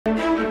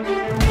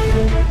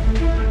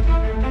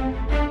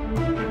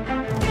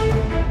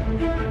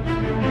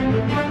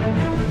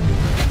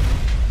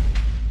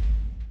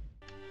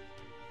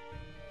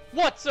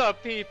What's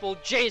up, people?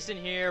 Jason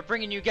here,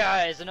 bringing you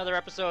guys another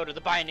episode of The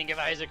Binding of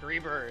Isaac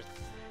Rebirth.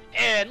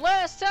 And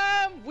last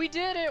time, we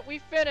did it. We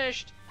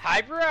finished.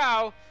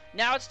 Highbrow.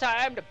 Now it's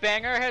time to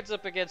bang our heads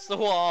up against the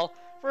wall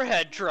for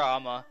head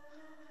trauma.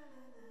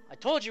 I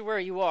told you where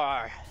you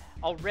are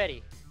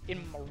already,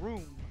 in my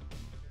room.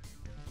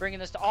 Bringing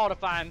this to all the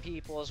fine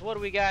peoples. What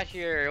do we got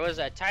here? What is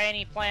that?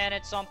 Tiny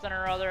planet something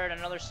or other and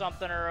another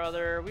something or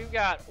other. We've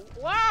got...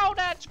 Wow,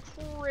 that's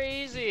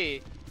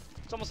crazy.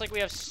 It's almost like we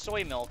have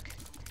soy milk.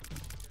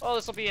 Well,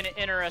 this will be an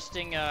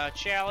interesting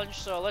challenge,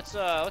 so let's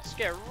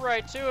get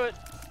right to it.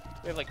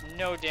 We have like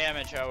no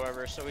damage,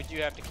 however, so we do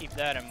have to keep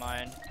that in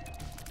mind.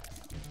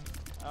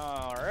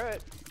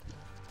 Alright.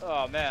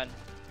 Oh man.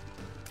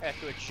 I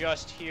have to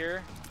adjust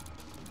here.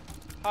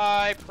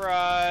 Hi,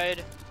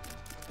 pride.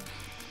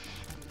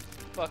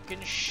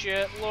 Fucking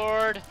shit,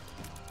 Lord.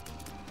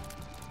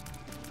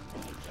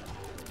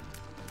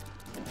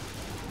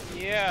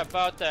 Yeah,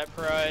 about that,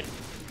 pride.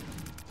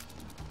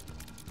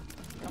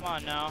 Come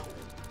on now.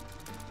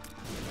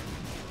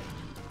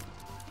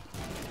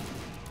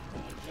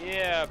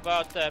 Yeah,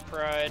 about that,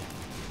 pride.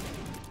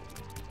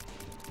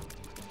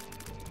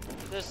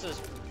 This is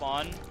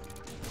fun.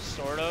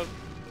 Sort of.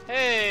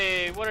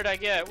 Hey, what did I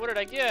get? What did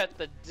I get?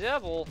 The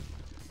devil.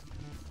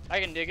 I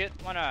can dig it.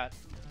 Why not?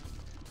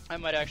 That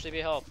might actually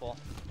be helpful.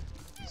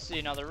 Let's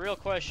see, now the real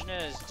question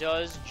is,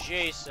 does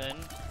Jason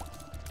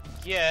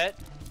get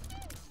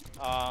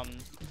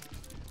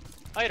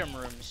item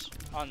rooms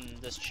on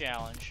this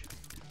challenge?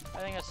 I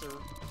think that's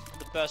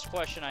the best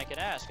question I can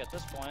ask at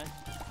this point.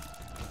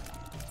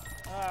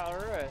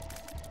 Alright.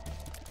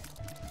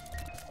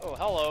 Oh,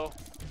 hello.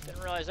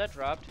 Didn't realize that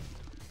dropped.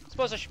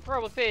 Suppose I should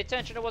probably pay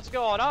attention to what's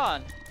going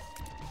on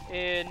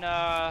in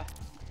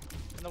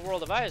the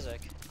world of Isaac.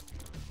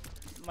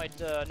 Might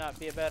not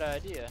be a bad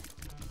idea.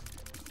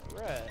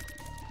 Alright.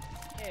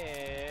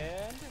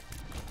 And...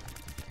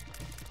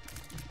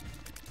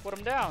 put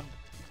him down.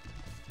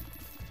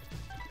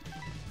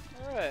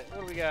 Alright,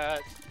 what do we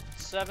got?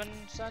 7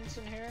 cents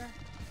in here?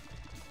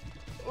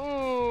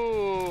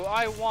 Ooh,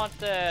 I want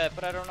that,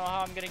 but I don't know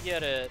how I'm gonna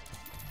get it.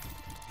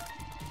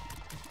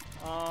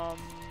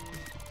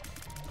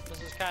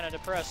 This is kind of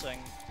depressing,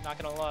 not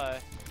gonna lie.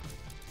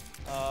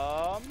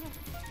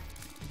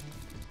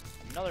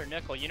 Another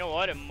nickel. You know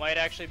what? It might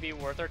actually be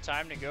worth our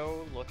time to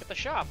go look at the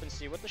shop and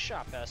see what the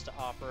shop has to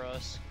offer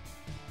us.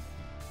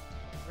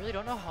 I really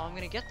don't know how I'm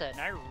gonna get that,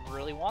 and I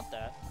really want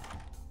that.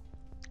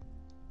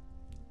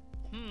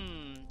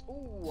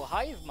 Ooh,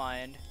 hive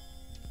mind.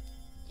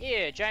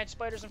 Yeah, giant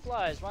spiders and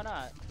flies, why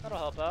not? That'll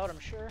help out, I'm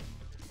sure.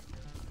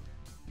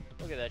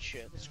 Look at that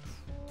shit, it's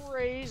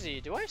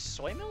crazy. Do I have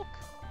soy milk?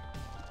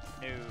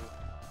 No.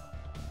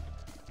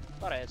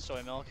 Thought I had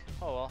soy milk,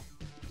 oh well.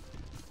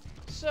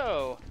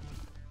 So,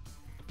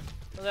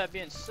 with that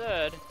being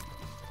said,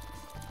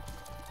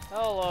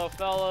 hello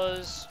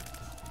fellas.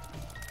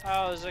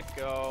 How's it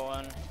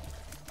going?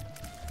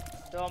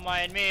 Don't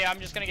mind me, I'm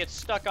just gonna get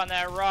stuck on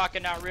that rock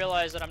and not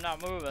realize that I'm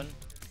not moving.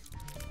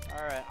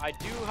 Alright, I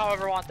do,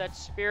 however, want that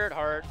spirit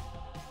heart.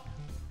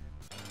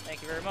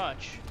 Thank you very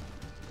much.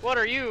 What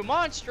are you,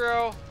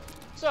 Monstro?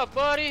 What's up,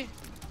 buddy?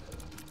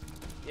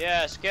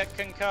 Yes, get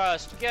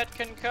concussed. Get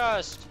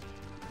concussed.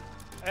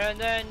 And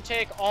then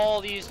take all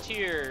these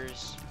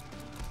tears.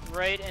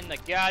 Right in the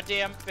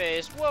goddamn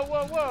face. Whoa,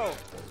 whoa, whoa!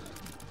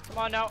 Come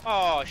on now.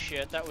 Oh,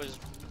 shit, that was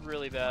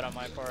really bad on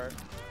my part.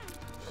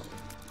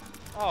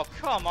 Oh,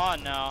 come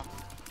on now.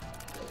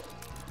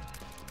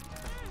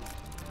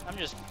 I'm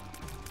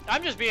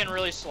just being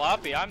really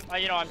sloppy.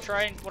 you know, I'm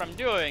trying, what I'm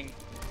doing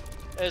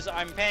is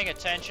I'm paying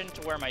attention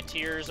to where my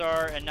tears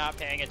are and not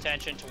paying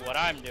attention to what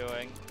I'm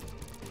doing.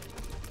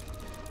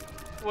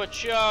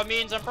 Which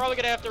means I'm probably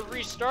gonna have to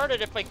restart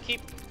it if I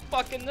keep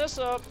fucking this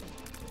up.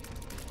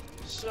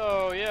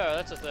 So, yeah,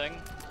 that's a thing.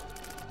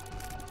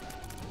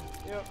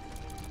 Yep.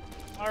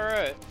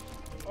 Alright.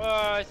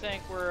 Well, I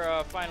think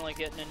we're finally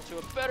getting into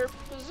a better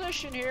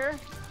position here.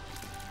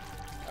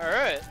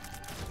 Alright.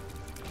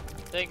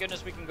 Thank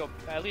goodness we can go,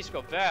 at least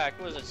go back.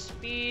 What is it?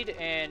 Speed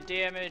and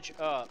damage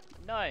up.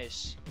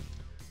 Nice.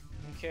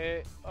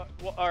 Okay.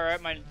 Well, alright,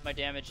 my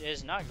damage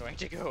is not going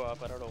to go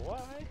up. I don't know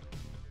why.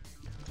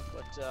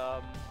 But,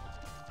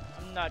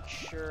 I'm not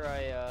sure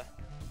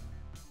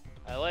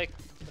I like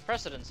the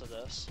precedence of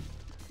this.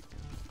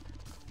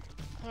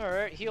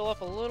 Alright, heal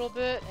up a little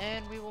bit,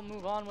 and we will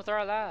move on with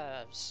our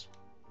lives.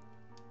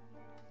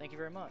 Thank you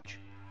very much.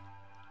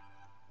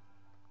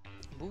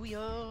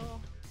 Booyah!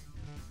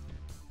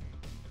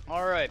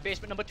 Alright,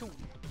 basement number 2.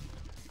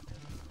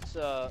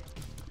 Let's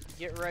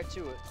get right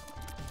to it.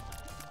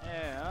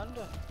 And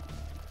let's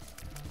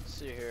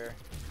see here.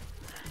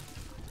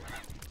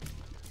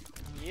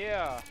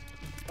 Yeah,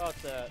 about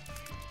that.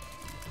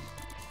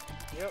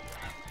 Yep.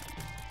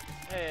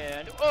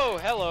 And oh,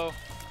 hello.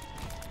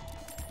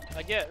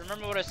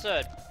 Remember what I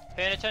said.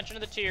 Paying attention to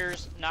the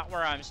tears, not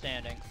where I'm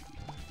standing.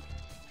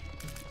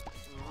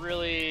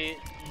 Really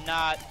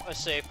not a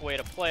safe way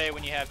to play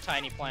when you have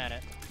Tiny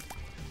Planet.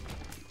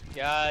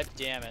 God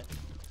damn it.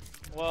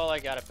 Well, I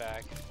got it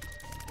back.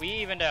 We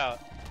evened out.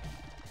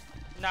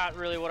 not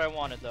really what I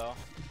wanted, though.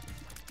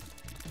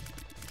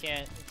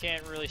 Can't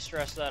really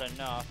stress that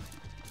enough.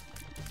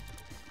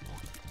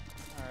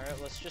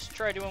 Alright, let's just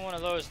try doing one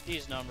of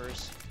these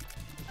numbers.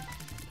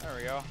 There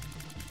we go.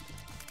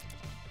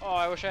 Oh,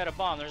 I wish I had a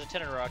bomb. There's a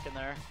tinted rock in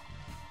there.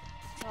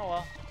 Oh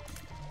well.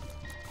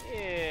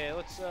 Yeah,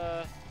 let's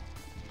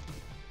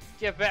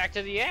get back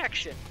to the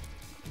action.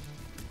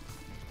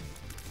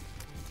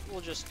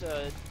 We'll just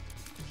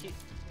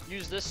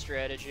use this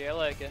strategy. I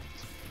like it.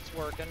 It's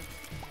working.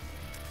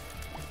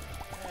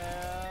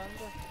 And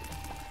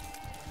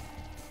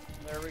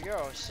there we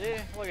go. See?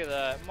 Look at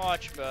that.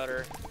 Much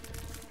better.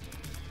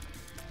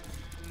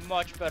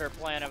 Much better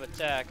plan of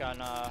attack on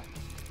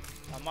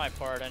my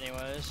part,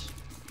 anyways.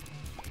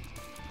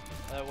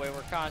 That way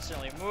we're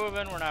constantly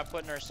moving. We're not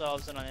putting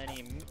ourselves in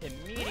any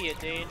immediate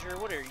danger.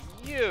 What are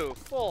you?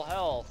 Full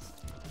health.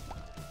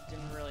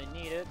 Didn't really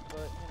need it,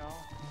 but you know.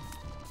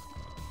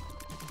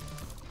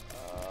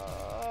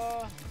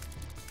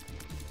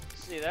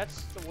 See,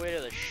 that's the way to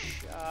the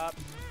shop.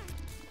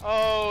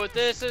 Oh,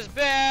 this is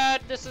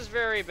bad. This is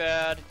very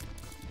bad.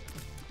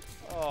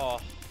 Oh.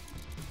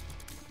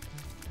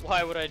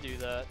 Why would I do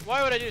that?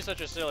 Why would I do such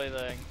a silly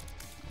thing?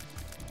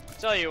 I'll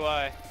tell you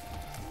why.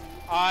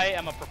 I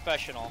am a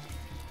professional.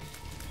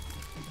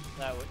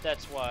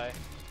 That's why.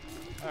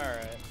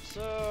 Alright,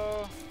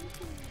 so...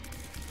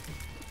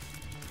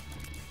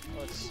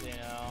 let's see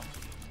now.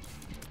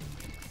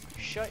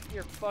 Shut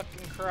your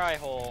fucking cry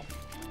hole.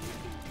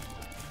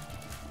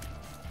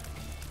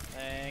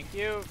 Thank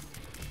you.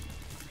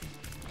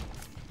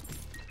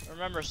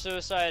 Remember,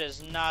 suicide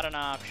is not an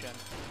option.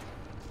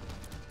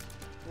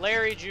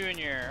 Larry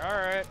Jr.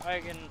 Alright, I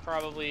can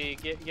probably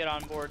get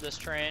on board this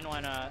train.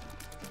 Why not?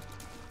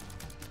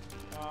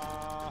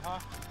 Uh-huh.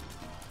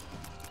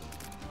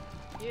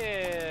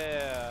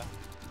 Yeah.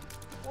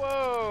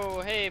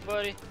 Whoa, hey,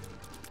 buddy.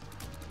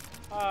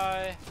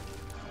 Hi.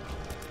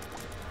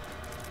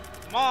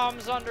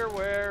 Mom's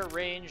underwear,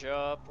 range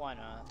up. Why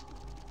not?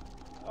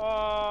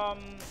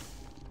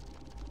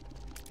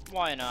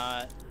 Why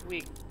not?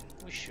 We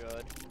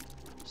should.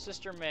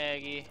 Sister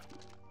Maggie.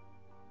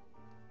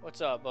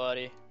 What's up,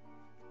 buddy?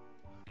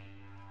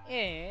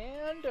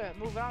 And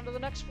move on to the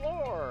next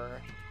floor.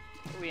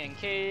 Are we in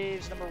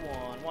caves number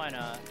 1? Why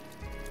not?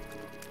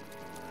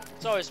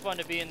 It's always fun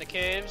to be in the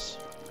caves.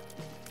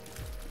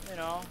 You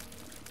know,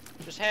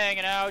 just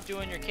hanging out,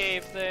 doing your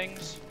cave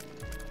things.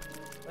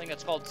 I think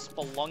that's called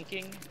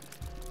spelunking.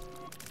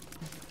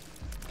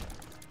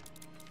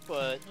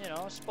 But, you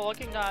know,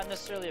 spelunking not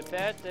necessarily a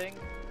bad thing.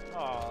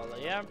 Oh,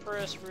 the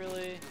Empress,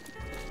 really?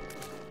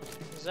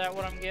 Is that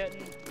what I'm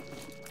getting?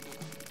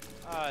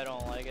 I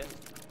don't like it.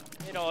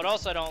 You know what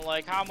else I don't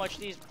like? How much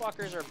these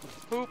fuckers are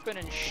pooping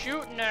and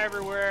shooting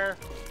everywhere.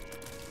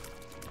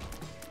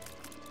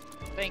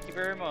 Thank you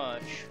very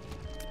much.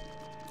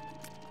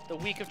 The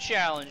week of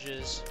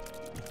challenges,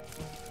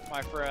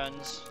 my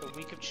friends. The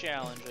week of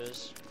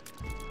challenges.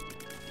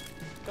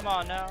 Come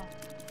on now.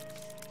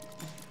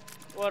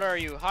 What are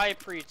you? High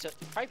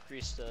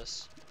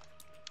Priestess?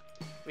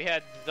 We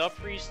had the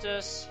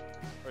Priestess,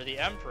 or the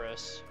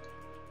Empress,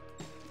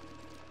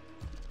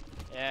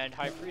 and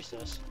High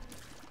Priestess.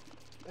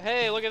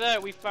 Hey, look at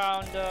that! We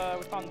found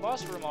the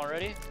boss room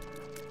already.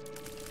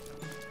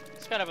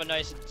 It's kind of a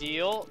nice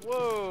deal.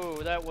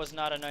 Whoa, that was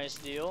not a nice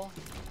deal.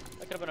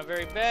 That could have been a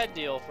very bad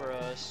deal for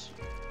us.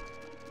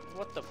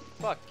 What the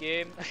fuck,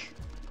 game?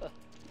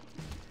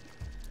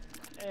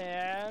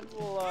 And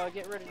we'll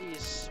get rid of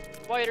these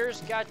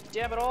spiders. God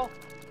damn it all!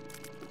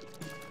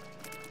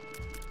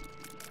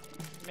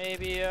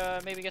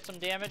 Maybe get some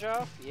damage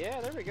off.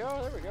 Yeah, there we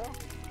go. There we go.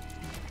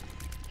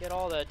 Get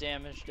all that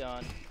damage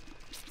done.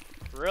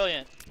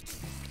 Brilliant.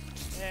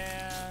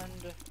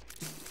 And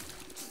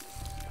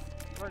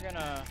we're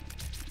gonna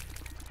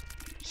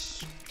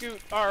scoot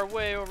our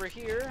way over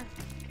here.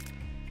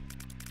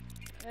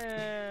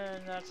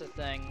 And that's the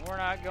thing. We're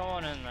not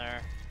going in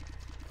there.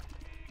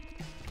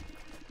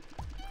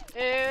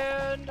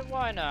 And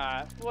why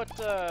not? What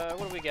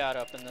do we got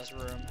up in this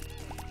room?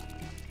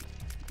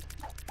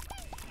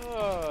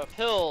 Oh,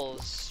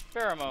 pills,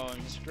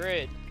 pheromones,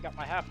 great. Got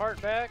my half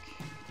heart back.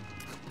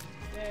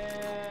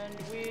 And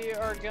we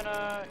are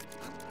gonna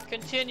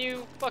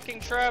continue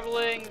fucking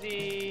traveling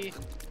the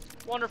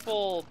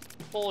wonderful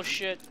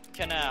bullshit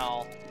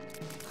canal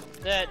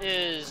that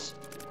is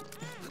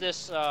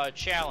this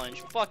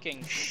challenge.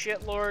 Fucking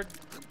shitlord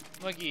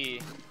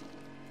McGee.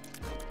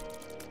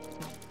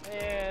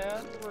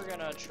 And we're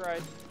gonna try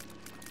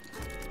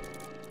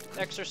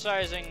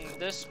exercising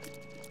this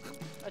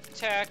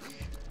attack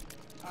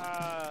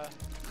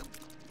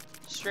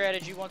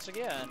strategy once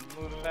again.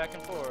 Moving back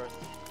and forth.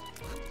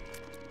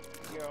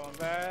 Going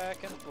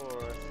back and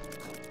forth.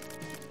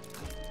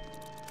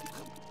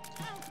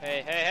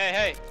 Hey, hey, hey,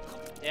 hey!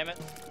 Damn it.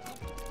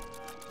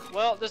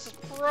 Well, this is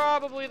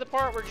probably the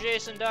part where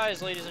Jason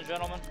dies, ladies and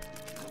gentlemen.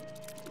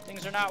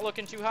 Things are not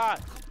looking too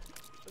hot.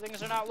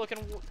 Things are not looking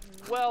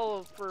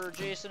well for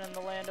Jason in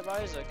the land of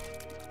Isaac.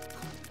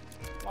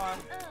 Come on.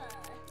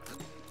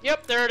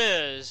 Yep, there it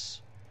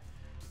is.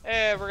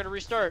 Hey, we're gonna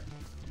restart.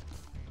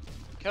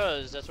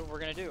 Because that's what we're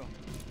gonna do.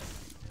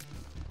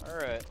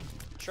 Alright,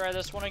 try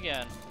this one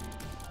again.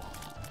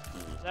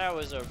 That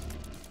was a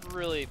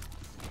really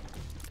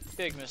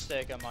big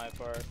mistake on my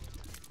part.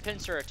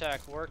 Pincer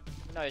attack worked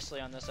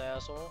nicely on this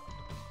asshole.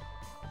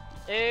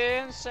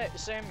 And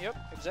same, yep,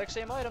 exact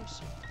same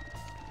items.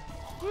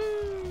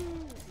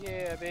 Woo!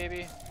 Yeah,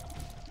 baby.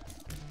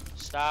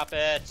 Stop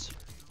it.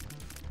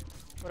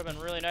 Would have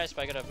been really nice if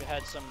I could have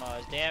had some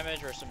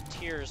damage or some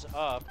tears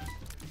up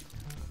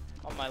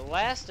on my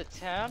last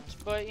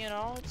attempt, but you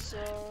know,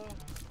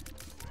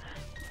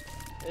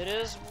 it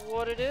is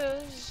what it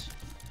is.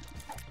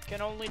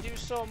 Can only do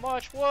so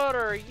much. What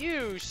are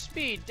you?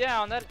 Speed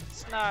down.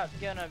 That's not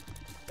gonna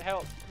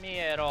help me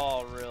at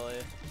all, really.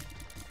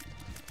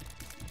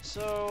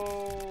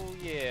 So,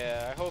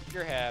 yeah, I hope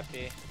you're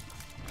happy.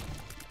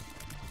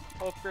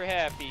 Hope you're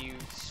happy, you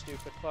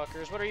stupid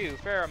fuckers. What are you?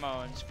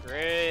 Pheromones.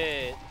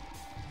 Great.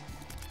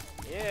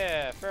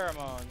 Yeah,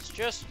 pheromones.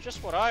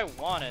 Just what I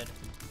wanted.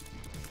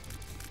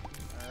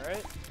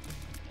 Alright.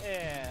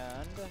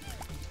 And...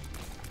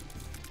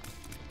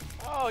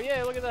 oh,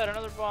 yeah, look at that.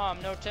 Another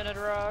bomb. No tinted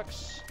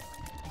rocks.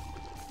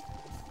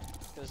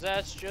 Because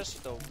that's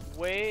just the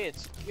way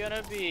it's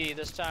gonna be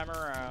this time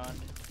around.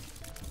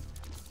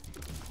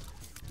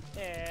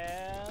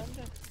 And...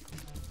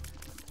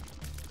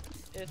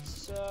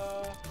 it's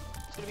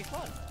gonna be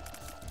fun.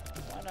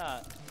 Why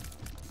not?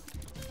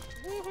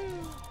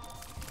 Woohoo!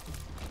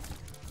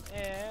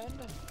 And...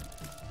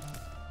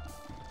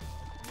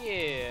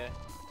 yeah.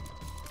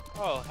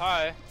 Oh,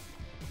 hi.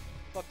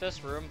 Fuck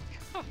this room.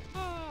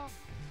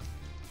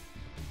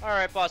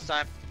 Alright, boss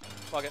time.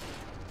 Fuck it.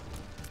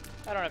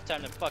 I don't have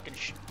time to fucking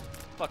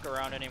fuck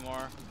around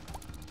anymore.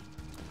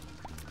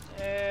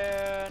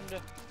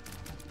 And...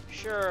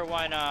 sure,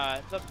 why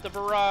not? The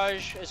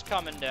barrage is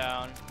coming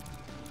down.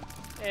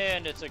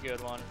 And it's a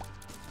good one.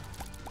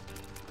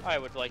 I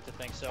would like to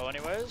think so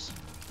anyways.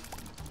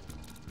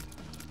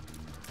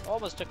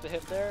 Almost took the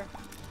hit there.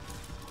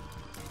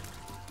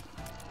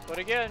 But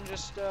again,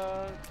 just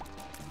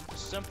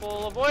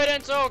simple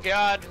avoidance. Oh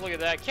god, look at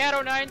that. Cat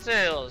o' nine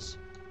tails.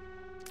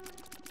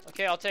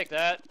 Okay, I'll take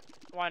that.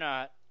 Why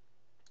not?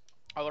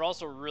 I would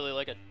also really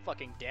like a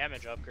fucking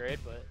damage upgrade,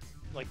 but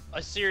like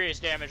a serious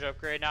damage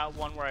upgrade, not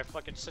one where I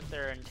fucking sit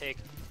there and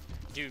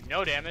do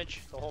no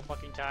damage the whole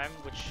fucking time,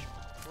 which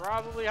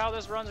probably how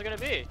this run's gonna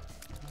be.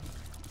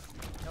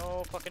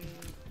 No fucking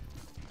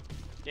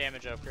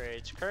damage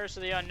upgrades. Curse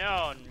of the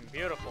Unknown.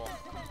 Beautiful.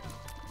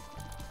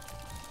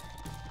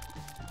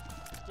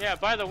 Yeah,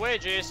 by the way,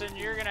 Jason,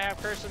 you're gonna have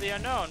Curse of the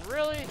Unknown.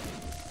 Really?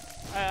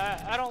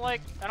 I don't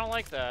like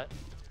that.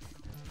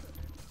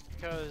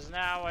 Because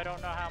now I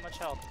don't know how much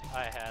health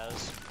I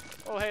has.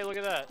 Oh, hey, look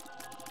at that.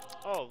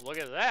 Oh, look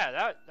at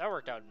that. That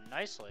worked out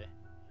nicely.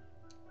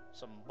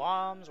 Some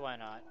bombs, why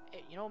not?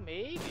 Hey, you know,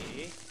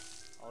 maybe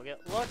I'll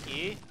get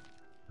lucky.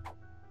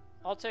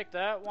 I'll take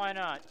that, why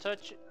not?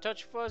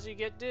 Touch fuzzy,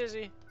 get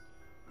dizzy.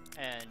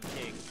 And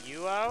take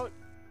you out.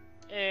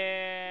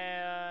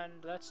 And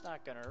that's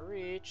not gonna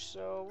reach,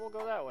 so we'll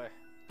go that way.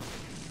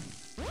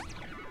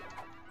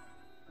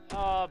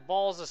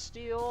 Balls of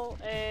steel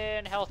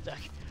and health deck.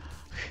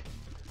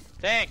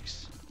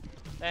 Thanks.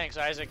 Thanks,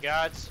 Isaac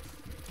Gods.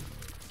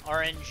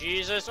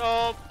 RNGesus.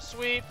 Oh,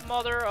 sweet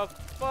mother of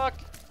fuck.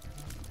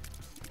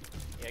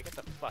 Yeah, get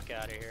the fuck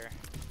out of here.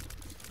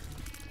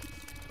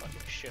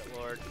 Fucking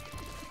shitlord.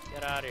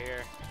 Get out of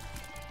here.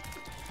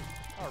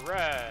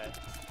 Alright.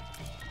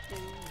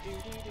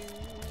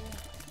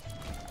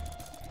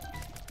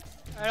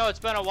 I know it's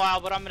been a while,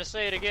 but I'm gonna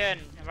say it again.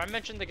 Have I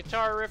mentioned the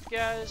guitar riff,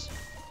 guys?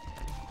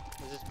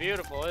 Because it's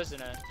beautiful,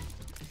 isn't it?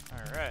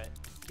 Alright.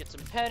 Get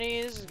some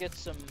pennies, get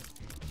some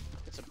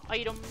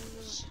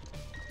items.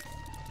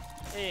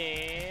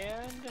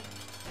 And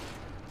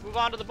move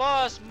on to the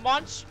boss,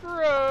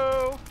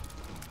 Monstro!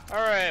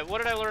 Alright, what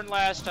did I learn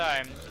last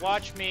time?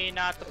 Watch me,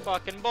 not the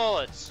fucking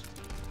bullets.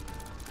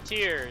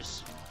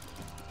 Tears.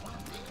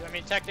 I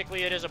mean,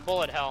 technically it is a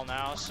bullet hell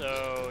now,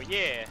 so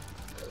yeah.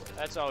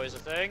 That's always a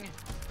thing.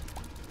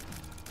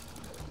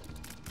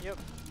 Yep,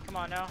 come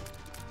on now.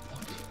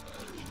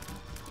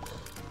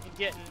 You're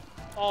getting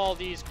all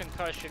these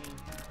concussion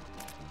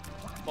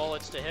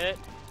bullets to hit.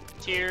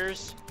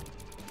 Tears.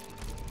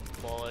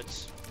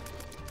 Bullets.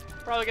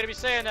 Probably gonna be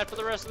saying that for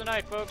the rest of the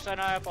night, folks, and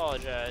I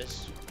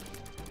apologize.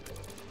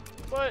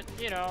 But,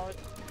 you know,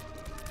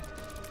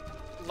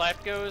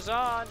 life goes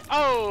on.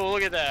 Oh,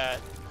 look at that.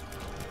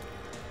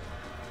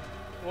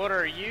 What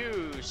are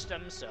you?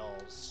 Stem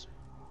cells.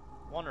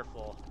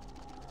 Wonderful.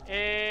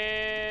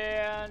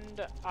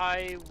 And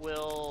I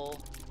will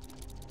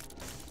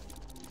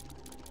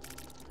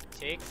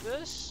take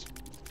this.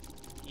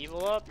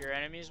 Evil up, your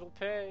enemies will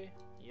pay.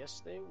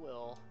 Yes, they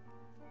will.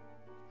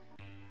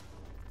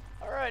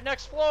 Alright,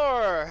 next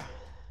floor.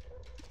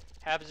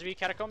 Happens to be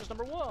Catacombs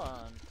number 1.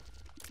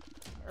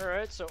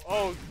 Alright, so,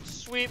 oh,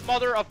 sweet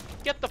mother of,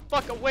 get the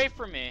fuck away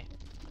from me.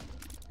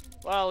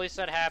 Well, at least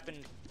that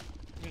happened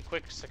in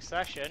quick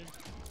succession.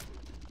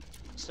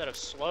 Instead of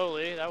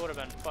slowly. That would have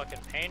been fucking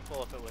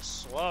painful if it was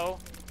slow.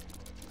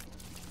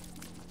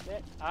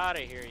 Get out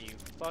of here, you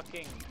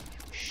fucking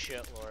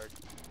shitlord.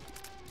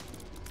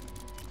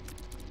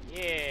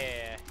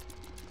 Yeah.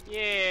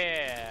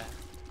 Yeah.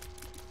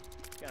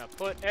 Gonna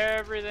put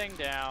everything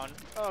down.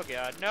 Oh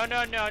god. No,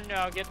 no, no,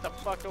 no. Get the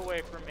fuck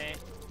away from me.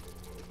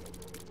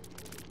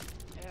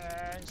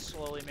 And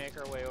slowly make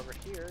our way over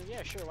here.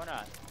 Yeah, sure, why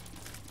not?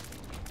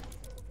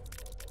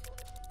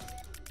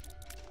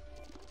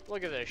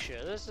 Look at this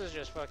shit. This is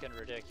just fucking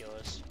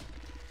ridiculous.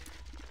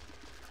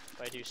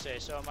 If I do say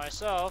so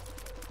myself.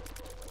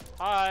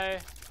 Hi.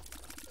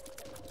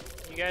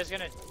 You guys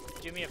gonna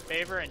do me a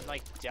favor and,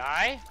 like,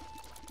 die?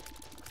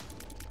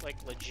 Like,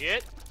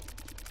 legit?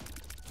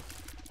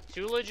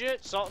 Too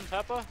legit? Salt and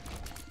pepper?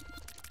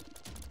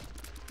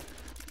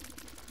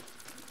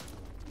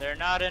 They're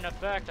not in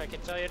effect, I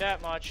can tell you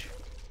that much.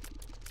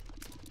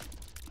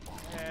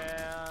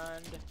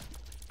 And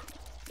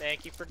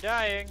thank you for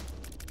dying.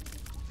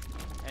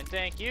 And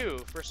thank you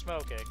for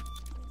smoking.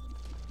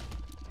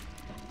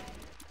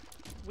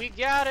 We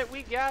got it,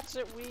 we got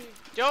it, we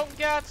don't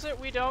got it,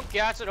 we don't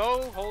got it.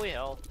 Oh, holy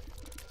hell.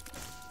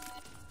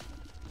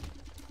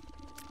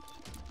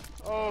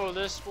 Oh,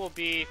 this will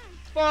be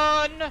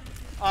fun!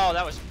 Oh,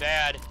 that was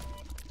bad.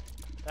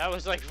 That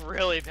was, like,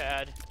 really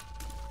bad.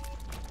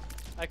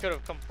 I could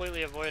have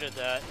completely avoided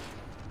that.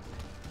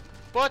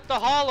 But the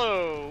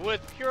hollow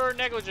with pure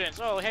negligence.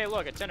 Oh, hey,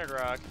 look, a tinted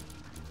rock.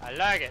 I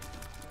like it.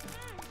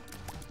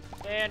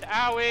 And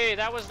owie,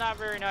 that was not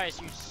very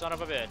nice, you son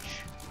of a bitch.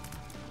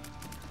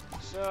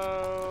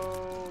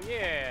 So,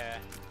 yeah.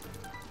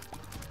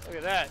 Look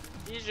at that.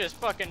 He's just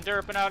fucking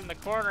derping out in the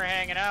corner,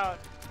 hanging out.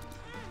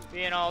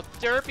 Being all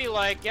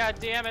derpy-like, god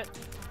damn it.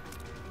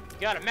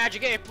 Got a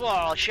magic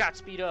 8-ball, shot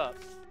speed up.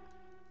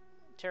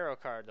 Tarot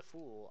card, the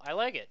Fool. I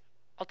like it.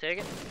 I'll take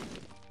it.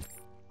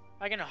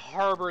 I can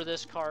harbor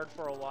this card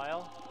for a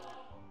while.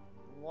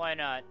 Why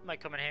not?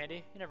 Might come in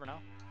handy. You never know.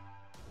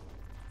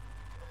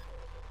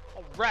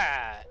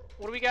 Alright.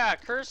 What do we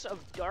got? Curse of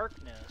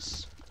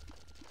Darkness.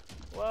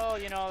 Well,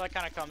 you know, that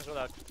kind of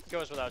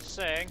goes without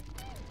saying.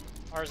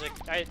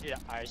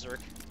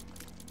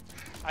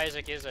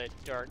 Isaac is a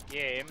dark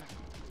game.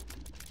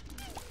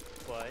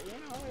 But, you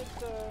know, it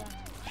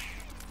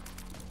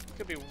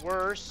could be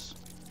worse.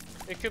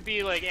 It could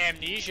be like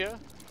Amnesia.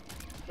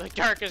 The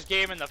darkest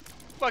game in the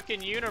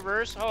fucking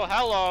universe. Oh,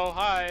 hello.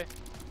 Hi.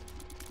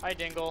 Hi,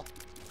 Dingle.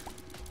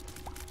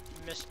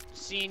 Miss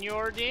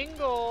Senor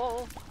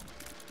Dingle.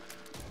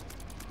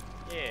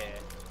 Yeah.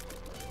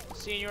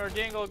 Senor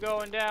Dingle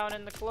going down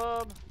in the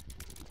club.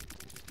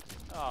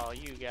 Oh,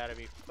 you gotta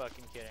be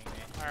fucking kidding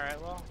me.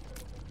 Alright, well.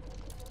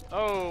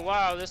 Oh,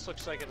 wow. This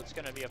looks like it's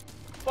gonna be a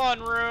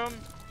fun room.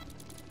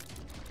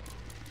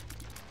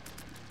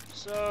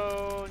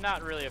 So,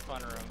 not really a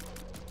fun room.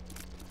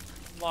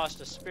 Lost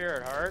a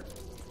spirit heart.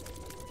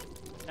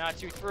 Not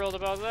too thrilled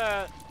about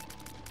that.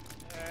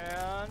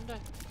 And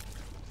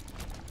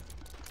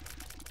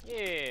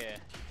yeah.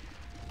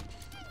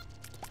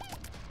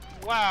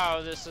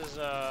 Wow, this is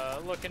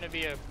looking to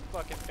be a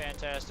fucking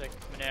fantastic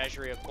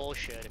menagerie of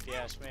bullshit, if you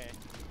ask me.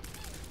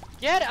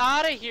 Get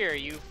out of here,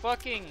 you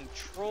fucking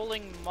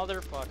trolling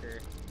motherfucker.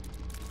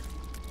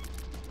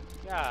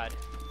 God.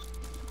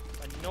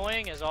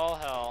 Annoying as all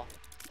hell.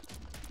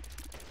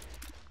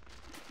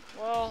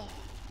 Well,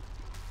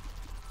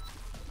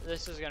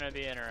 this is gonna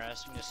be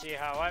interesting to see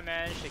how I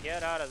manage to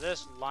get out of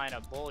this line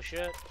of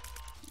bullshit.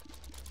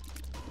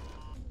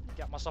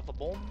 Got myself a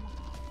bomb.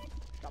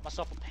 Got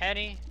myself a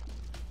penny.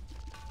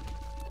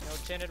 No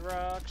tinted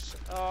rocks.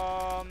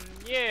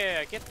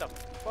 Yeah, get the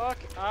fuck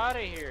out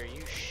of here,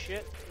 you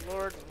shit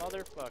lord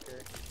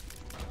motherfucker.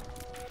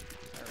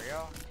 There we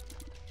go.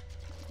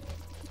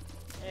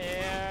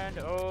 And,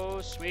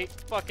 oh, sweet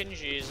fucking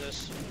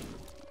Jesus.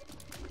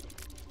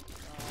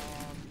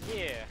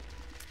 Yeah.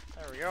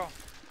 There we go.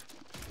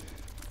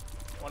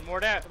 One more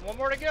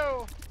to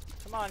go.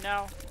 Come on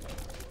now.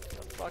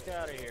 Get the fuck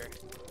out of here.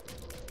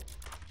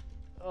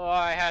 Oh,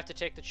 I have to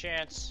take the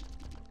chance.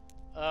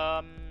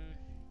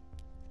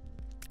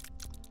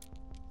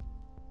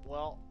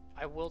 Well,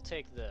 I will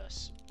take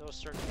this. Those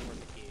certainly were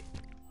the key.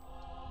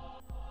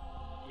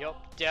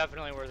 Yup,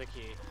 definitely were the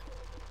key.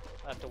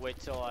 I'll have to wait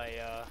till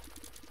I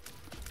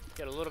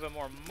get a little bit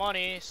more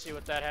money, see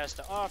what that has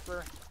to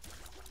offer.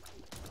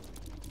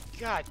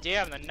 God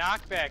damn, the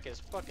knockback is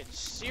fucking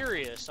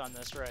serious on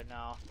this right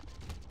now.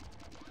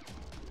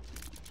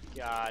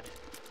 God.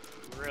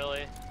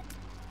 Really?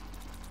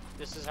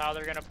 This is how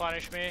they're gonna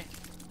punish me?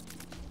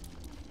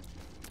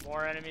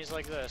 More enemies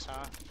like this,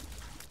 huh?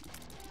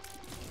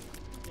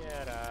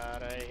 Get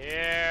out of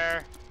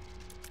here.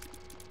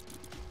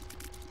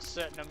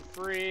 Setting them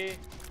free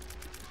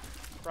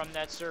from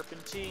that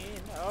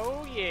serpentine.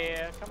 Oh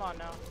yeah, come on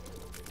now.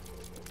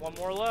 One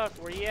more left.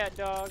 Where you at,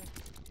 dog?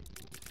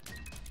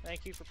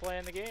 Thank you for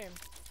playing the game.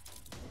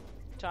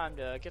 Time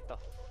to get the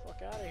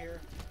fuck out of here.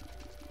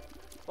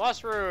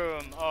 Boss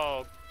room!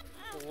 Oh,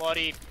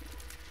 bloody...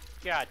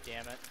 God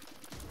damn it.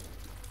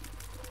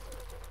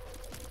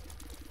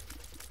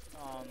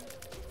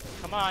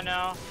 Come on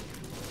now.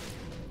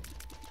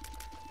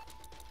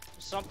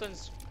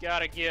 Something's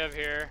gotta give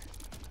here.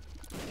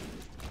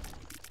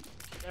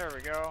 There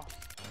we go.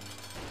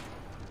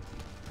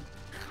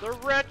 The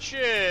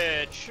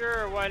Wretched!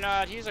 Sure, why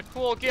not? He's a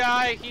cool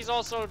guy. He's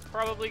also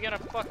probably gonna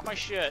fuck my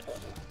shit.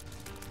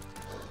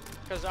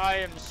 Because I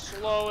am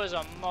slow as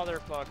a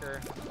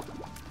motherfucker.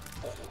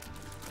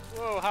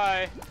 Whoa,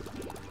 hi.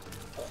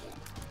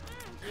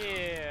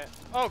 Yeah.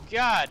 Oh,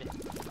 God.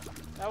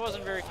 That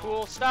wasn't very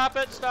cool. Stop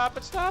it, stop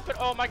it, stop it.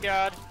 Oh, my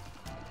God.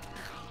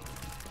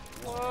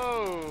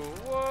 Whoa,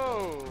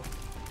 whoa.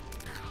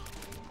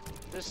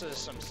 This is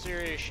some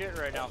serious shit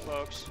right now,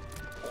 folks.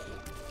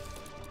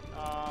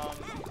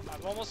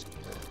 I've almost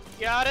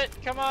got it.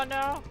 Come on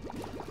now.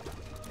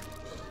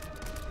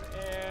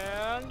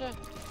 And...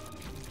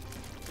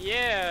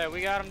 yeah,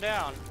 we got him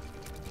down.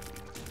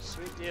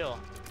 Sweet deal.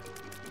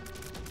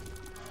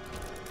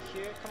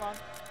 Here, come on.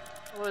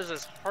 What is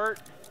this? Heart?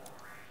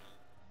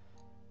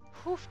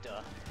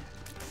 Hoofda.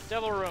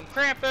 Devil Room.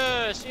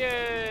 Krampus!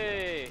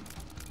 Yay!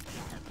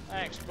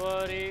 Thanks,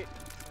 buddy.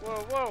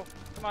 Whoa, whoa.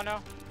 Come on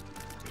now.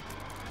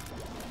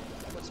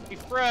 Let's be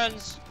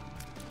friends.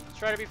 Let's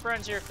try to be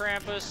friends here,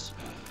 Krampus.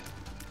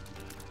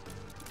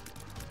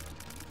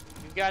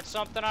 You've got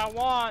something I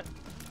want.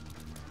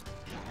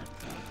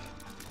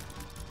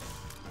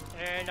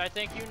 And I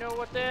think you know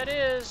what that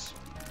is.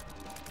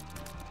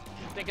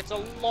 I think it's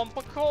a lump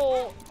of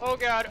coal. Oh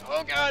god,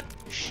 oh god.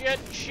 Shit,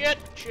 shit,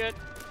 shit.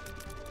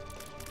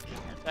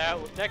 That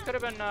could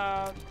have been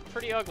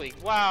pretty ugly.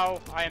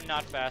 Wow, I am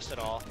not fast at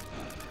all.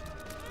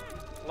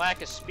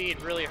 Lack of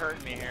speed really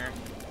hurting me here.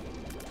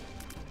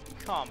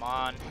 Come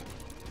on.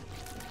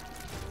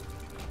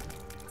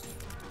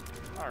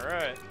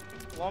 Alright.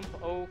 Lump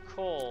o'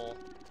 coal.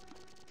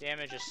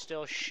 Damage is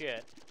still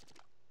shit.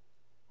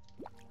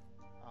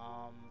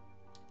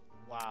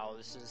 Wow,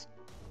 this is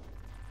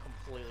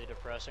completely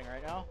depressing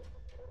right now.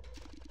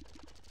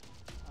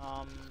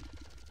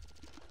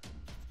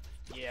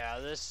 Yeah,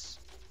 this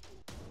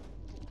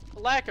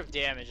lack of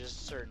damage is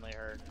certainly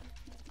hurt.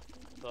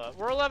 But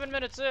we're 11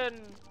 minutes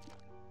in,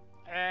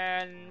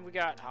 and we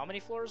got how many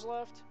floors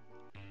left?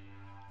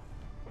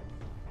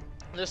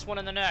 This one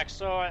and the next.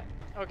 So,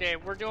 okay,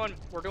 we're doing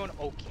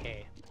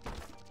okay.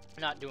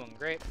 We're not doing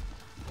great.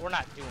 We're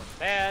not doing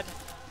bad.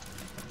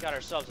 Got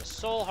ourselves a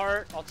soul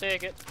heart. I'll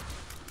take it.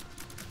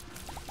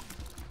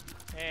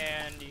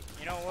 And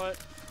you know what?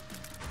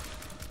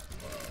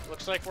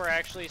 Looks like we're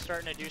actually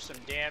starting to do some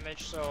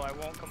damage, so I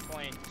won't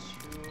complain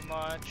too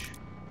much.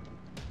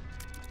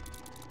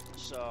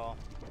 So,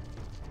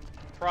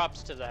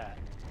 props to that.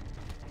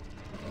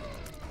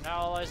 Now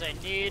all I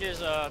need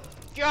is a...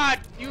 God,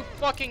 you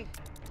fucking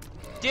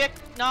dick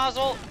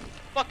nozzle!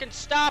 Fucking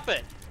stop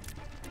it!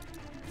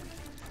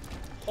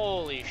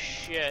 Holy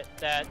shit,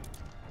 that...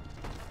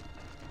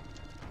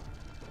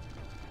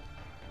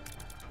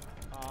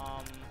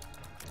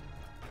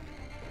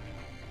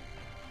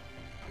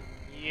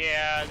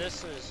 yeah,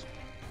 this is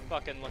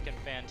fucking looking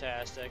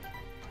fantastic.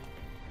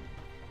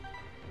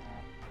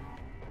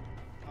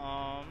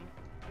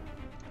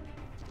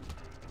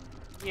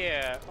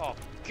 Yeah, oh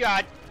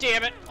god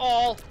damn it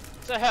all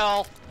to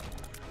hell.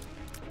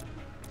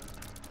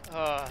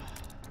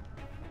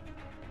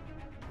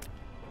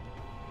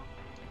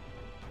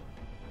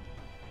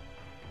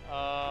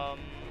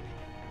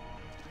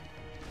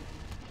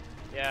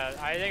 Yeah,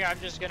 I think I'm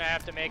just gonna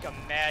have to make a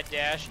mad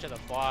dash to the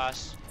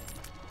boss.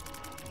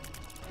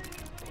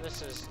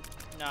 This is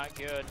not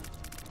good.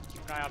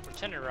 Keep an eye out for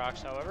Tinder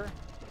Rocks, however.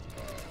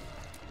 Oh,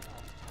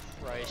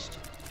 Christ.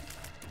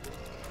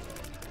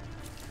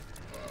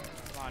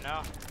 Come on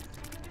now.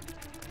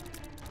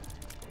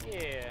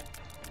 Yeah.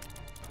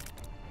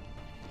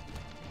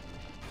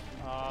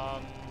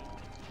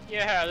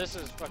 Yeah, this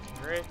is fucking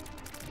great.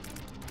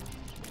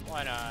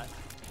 Why not?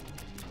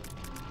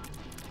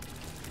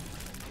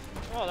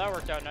 Oh, that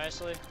worked out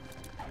nicely.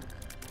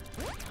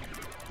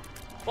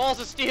 Balls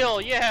of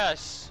Steel,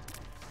 yes!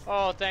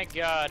 Oh, thank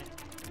God.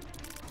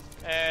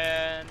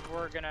 And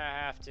we're gonna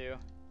have to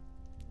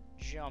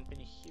jump in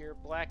here.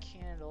 Black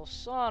Candle,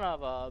 son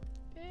of a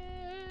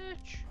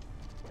bitch.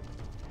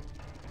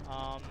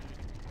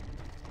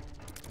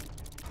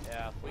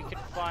 Yeah, if we could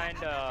find,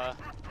 oh,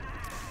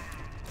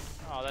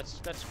 that's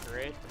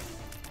great.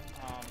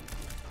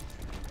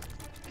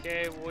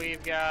 Okay,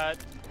 we've got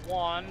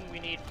 1. We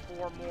need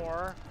 4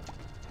 more.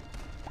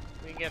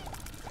 We can get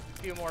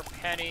a few more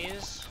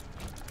pennies.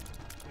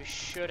 We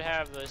should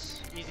have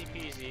this. Easy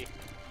peasy.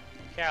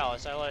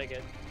 Callus, I like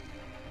it.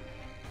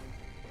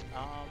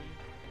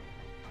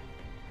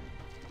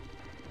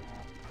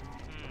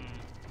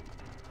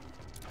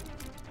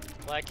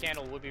 Black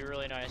Candle would be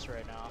really nice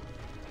right now.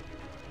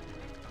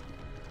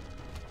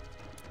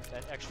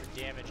 That extra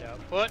damage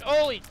output.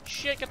 Holy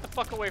shit, get the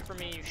fuck away from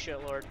me, you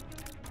shitlord.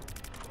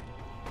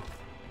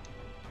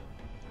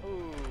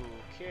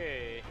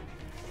 Okay.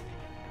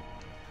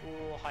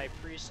 Cool, High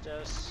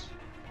Priestess.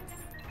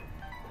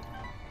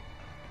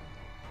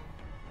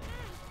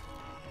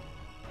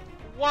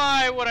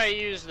 Why would I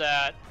use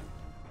that?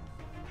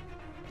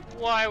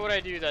 Why would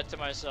I do that to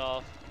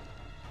myself?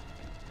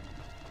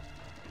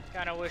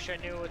 Kinda wish I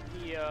knew what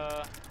the,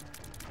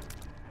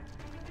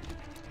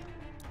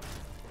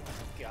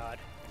 God.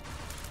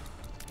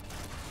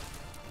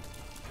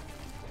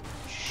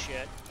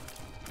 shit.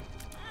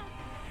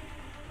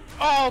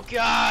 Oh,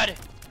 God!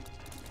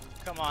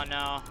 Come on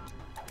now.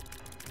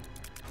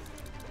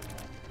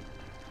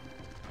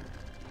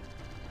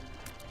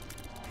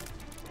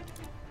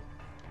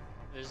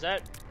 Is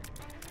that...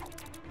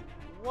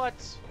 What?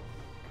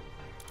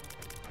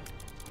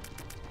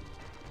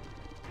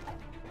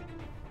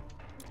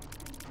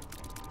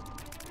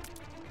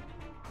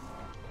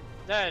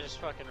 That is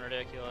fucking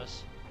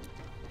ridiculous.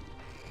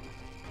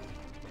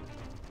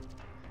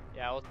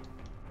 Yeah, well,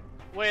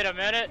 wait a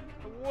minute.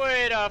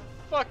 Wait a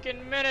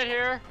fucking minute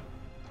here.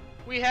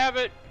 We have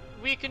it.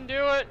 We can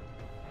do it.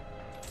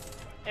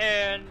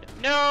 And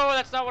no,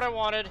 that's not what I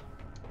wanted.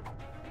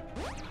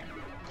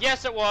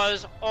 Yes, it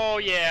was. Oh,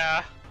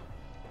 yeah.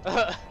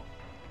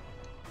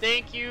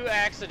 Thank you,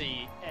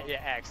 accidents.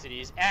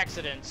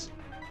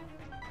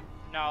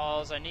 Now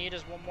all I need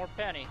is one more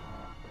penny.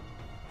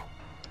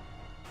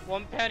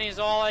 One penny's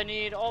all I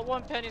need.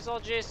 One penny's all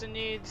Jason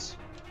needs.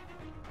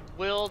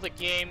 Will the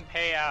game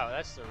pay out?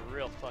 That's the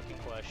real fucking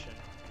question.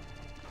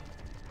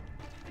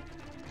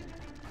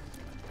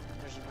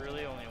 There's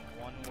really only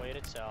one way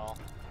to tell.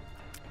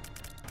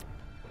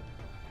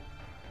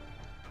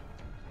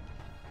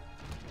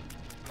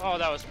 Oh,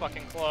 that was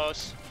fucking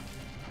close.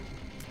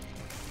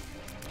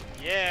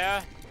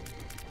 Yeah.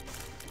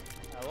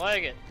 I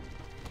like it.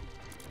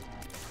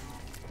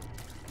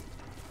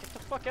 Get the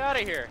fuck out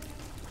of here.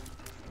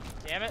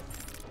 Damn it.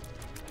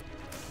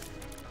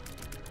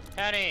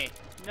 Penny.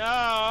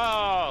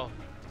 No!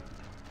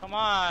 Come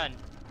on.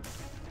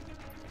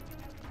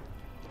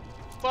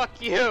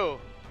 Fuck you.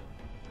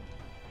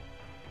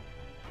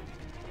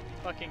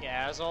 Fucking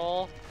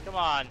asshole. Come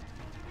on.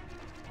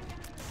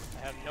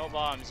 I have no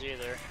bombs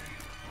either.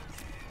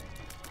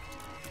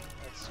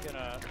 That's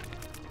gonna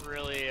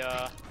really,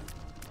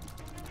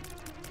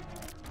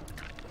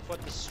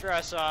 put the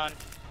stress on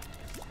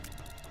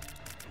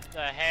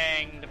the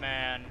Hanged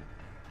Man.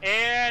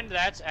 And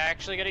that's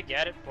actually gonna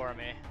get it for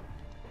me.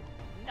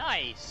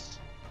 Nice!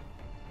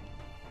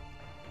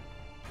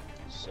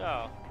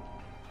 So,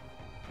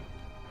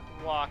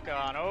 walk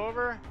on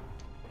over,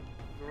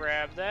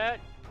 grab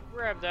that,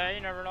 you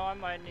never know, I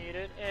might need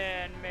it,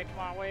 and make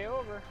my way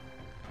over.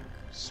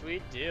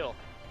 Sweet deal.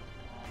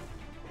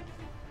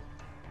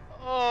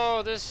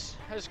 Oh, this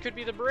could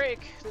be the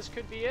break. This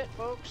could be it,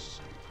 folks.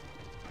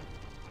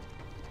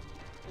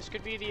 This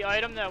could be the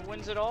item that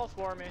wins it all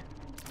for me.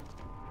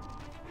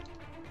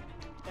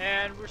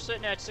 And we're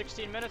sitting at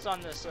 16 minutes on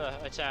this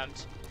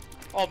attempt.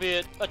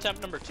 Albeit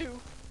attempt number 2.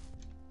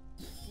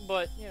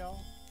 But, you know,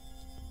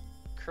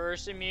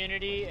 curse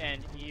immunity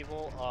and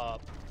evil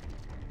up.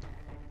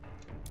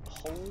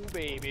 Oh,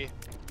 baby.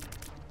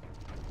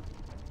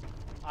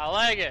 I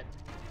like it.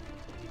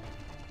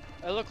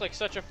 I look like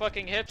such a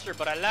fucking hipster,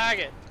 but I like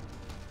it.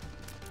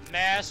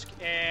 Mask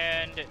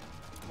and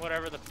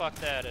whatever the fuck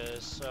that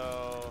is.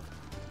 So,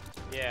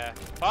 yeah.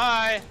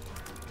 Bye!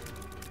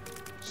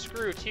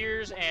 Screw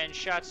tears and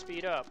shot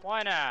speed up.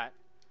 Why not?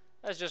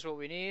 That's just what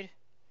we need.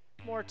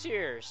 More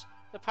tears.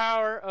 The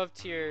power of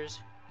tears.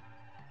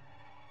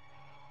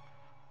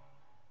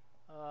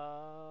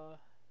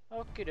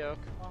 Okie doke.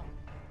 Oh.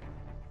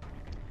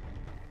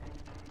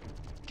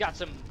 Got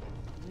some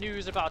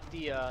news about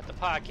the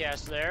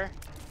podcast there.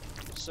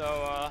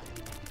 So,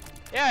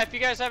 yeah, if you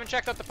guys haven't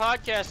checked out the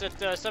podcast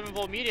at 7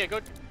 Volt Media, go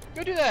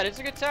do that. It's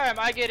a good time.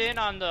 I get in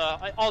on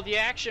all the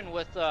action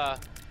with my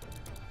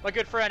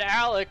good friend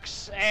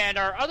Alex and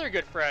our other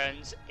good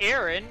friends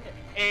Aaron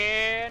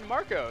and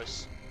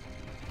Marcos,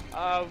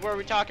 where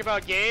we talk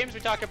about games, we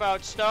talk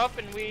about stuff,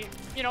 and we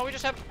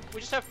just have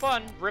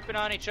fun ripping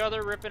on each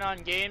other, ripping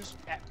on games,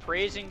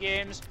 praising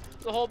games,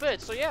 the whole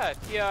bit. So yeah,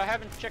 if you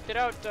haven't checked it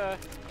out,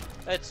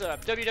 it's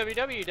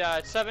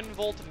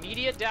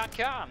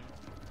www.7voltmedia.com,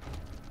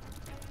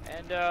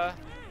 and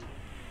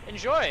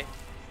enjoy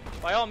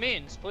by all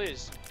means,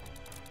 please.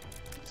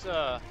 It's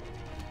a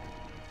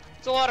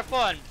lot of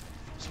fun.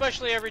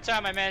 Especially every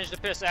time I manage to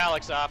piss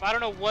Alex off. I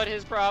don't know what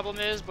his problem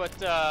is, but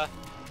I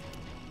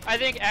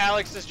think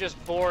Alex is just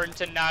born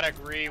to not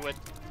agree with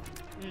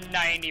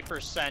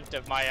 90%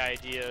 of my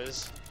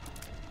ideas.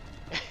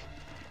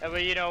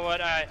 But you know what?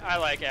 I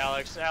like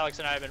Alex. Alex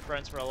and I have been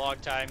friends for a long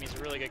time. He's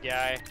a really good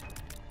guy.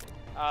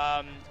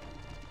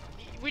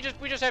 We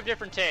just have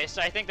different tastes.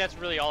 I think that's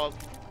really all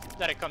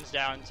that it comes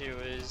down to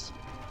is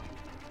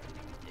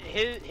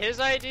his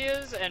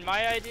ideas and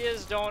my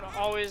ideas don't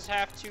always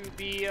have to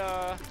be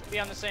on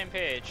the same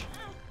page.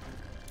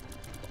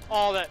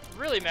 All that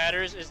really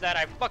matters is that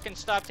I fucking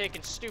stop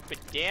taking stupid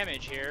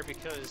damage here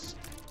because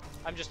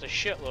I'm just a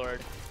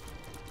shitlord.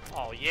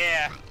 Oh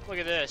yeah, look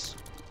at this.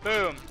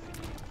 Boom.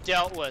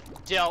 Dealt with.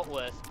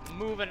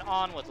 Moving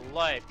on with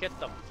life. Get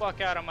the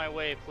fuck out of my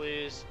way,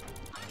 please.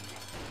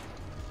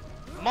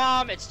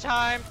 Mom, it's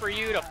time for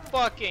you to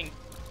fucking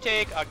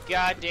take a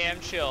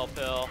goddamn chill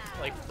pill.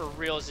 Like, for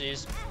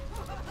realsies.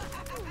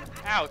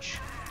 Ouch.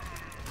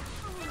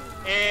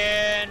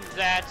 And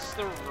that's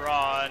the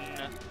run.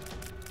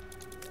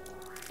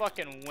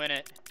 Fucking win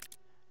it.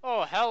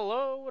 Oh,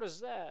 hello? What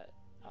is that?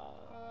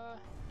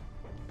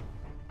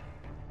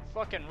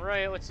 Fucking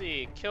right. Let's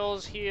see.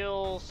 Kills,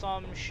 heal,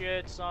 some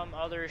shit, some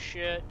other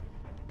shit.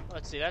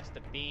 Let's see. That's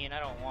the bean. I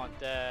don't want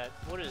that.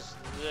 What is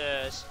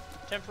this?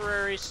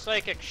 Temporary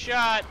psychic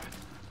shot.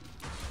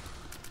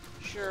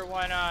 Sure,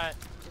 why not?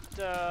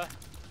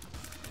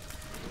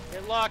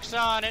 It locks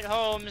on. It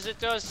homes. It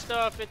does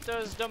stuff. It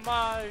does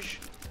damage.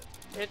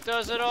 It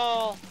does it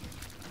all.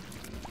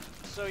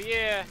 So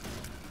yeah.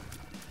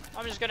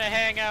 I'm just gonna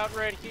hang out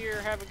right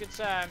here, have a good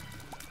time.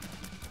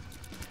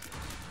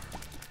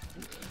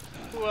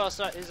 Who else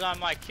is on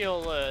my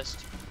kill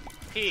list?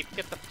 Peep,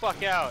 get the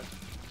fuck out.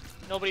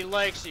 Nobody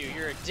likes you,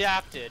 you're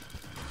adapted.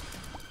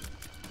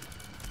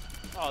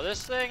 Oh,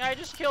 this thing? I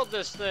just killed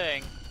this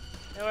thing.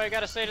 You know what I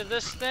gotta say to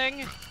this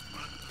thing?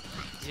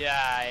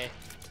 Die.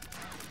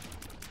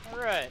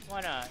 Alright, why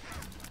not?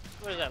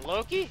 What is that,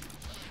 Loki?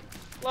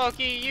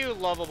 Loki, you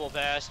lovable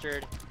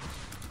bastard.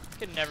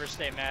 Could never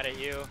stay mad at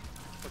you.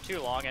 For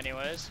too long,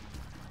 anyways.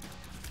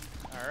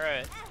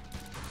 Alright.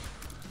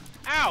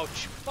 Ouch!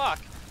 Fuck!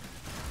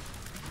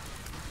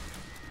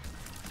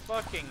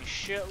 Fucking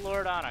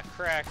shitlord on a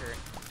cracker.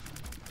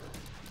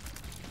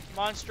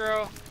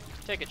 Monstro,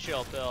 take a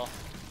chill pill.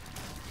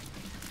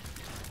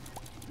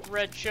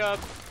 Red Chub,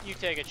 you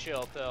take a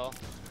chill pill.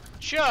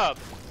 Chub,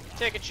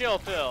 take a chill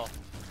pill.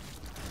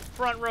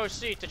 Front row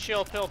seat to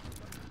chill pill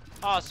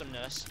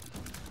awesomeness.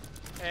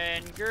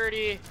 And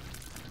Gertie,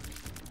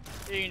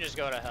 you can just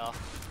go to hell.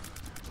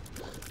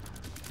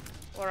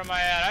 Where am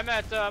I at? I'm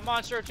at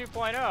Monster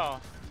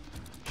 2.0.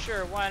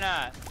 Sure, why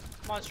not?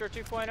 Monster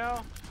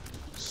 2.0?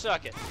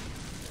 Suck it.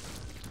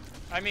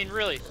 I mean,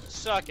 really,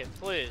 suck it,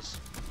 please.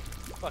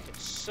 Fucking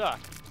suck.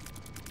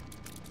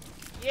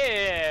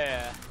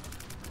 Yeah!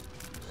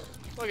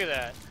 Look at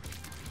that.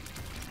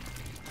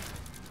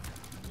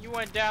 You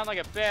went down like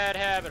a bad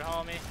habit,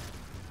 homie.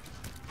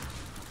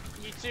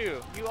 You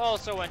too. You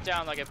also went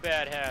down like a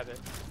bad habit.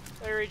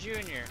 Larry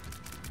Jr.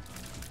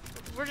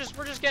 We're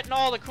just getting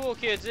all the cool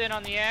kids in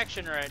on the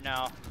action right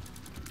now.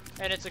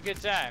 And it's a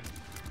good time.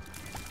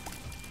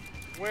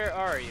 Where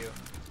are you?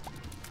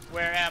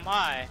 Where am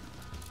I?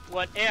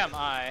 What am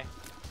I?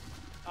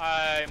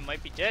 I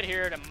might be dead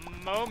here in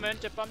a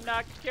moment if I'm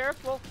not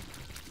careful.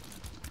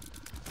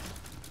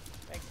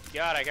 Thank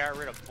God I got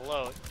rid of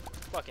Bloat.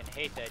 Fucking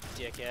hate that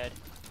dickhead.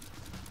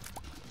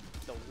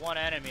 The one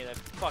enemy that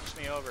fucks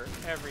me over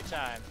every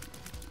time.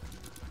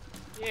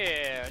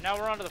 Yeah, now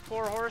we're on to the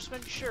 4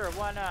 horsemen? Sure,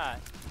 why not?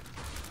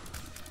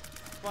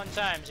 Fun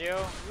times,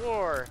 yo.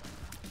 War.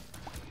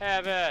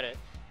 Have at it.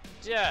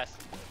 Death.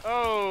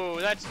 Oh,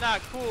 that's not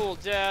cool,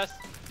 Death.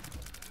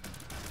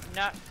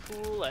 Not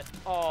cool at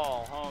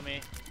all,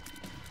 homie.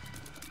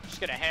 Just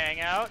gonna hang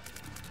out.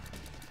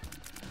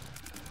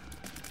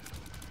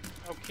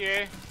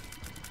 Okay.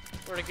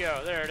 Where'd it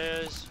go? There it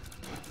is.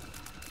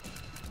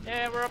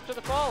 And we're up to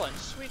the Fallen.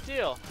 Sweet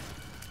deal.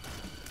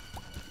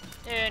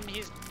 And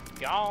he's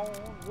gone.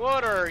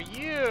 What are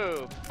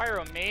you?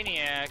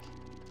 Pyromaniac.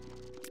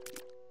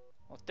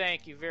 Well,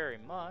 thank you very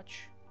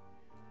much.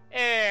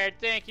 And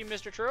thank you,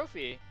 Mr.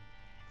 Trophy.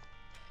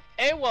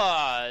 It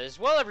was.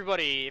 Well,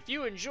 everybody, if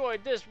you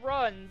enjoyed this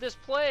run, this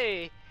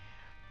play,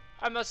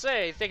 I must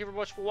say, thank you very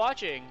much for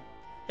watching.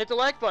 Hit the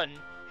like button,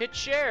 hit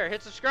share,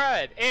 hit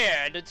subscribe,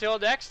 and until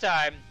next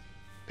time,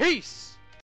 peace!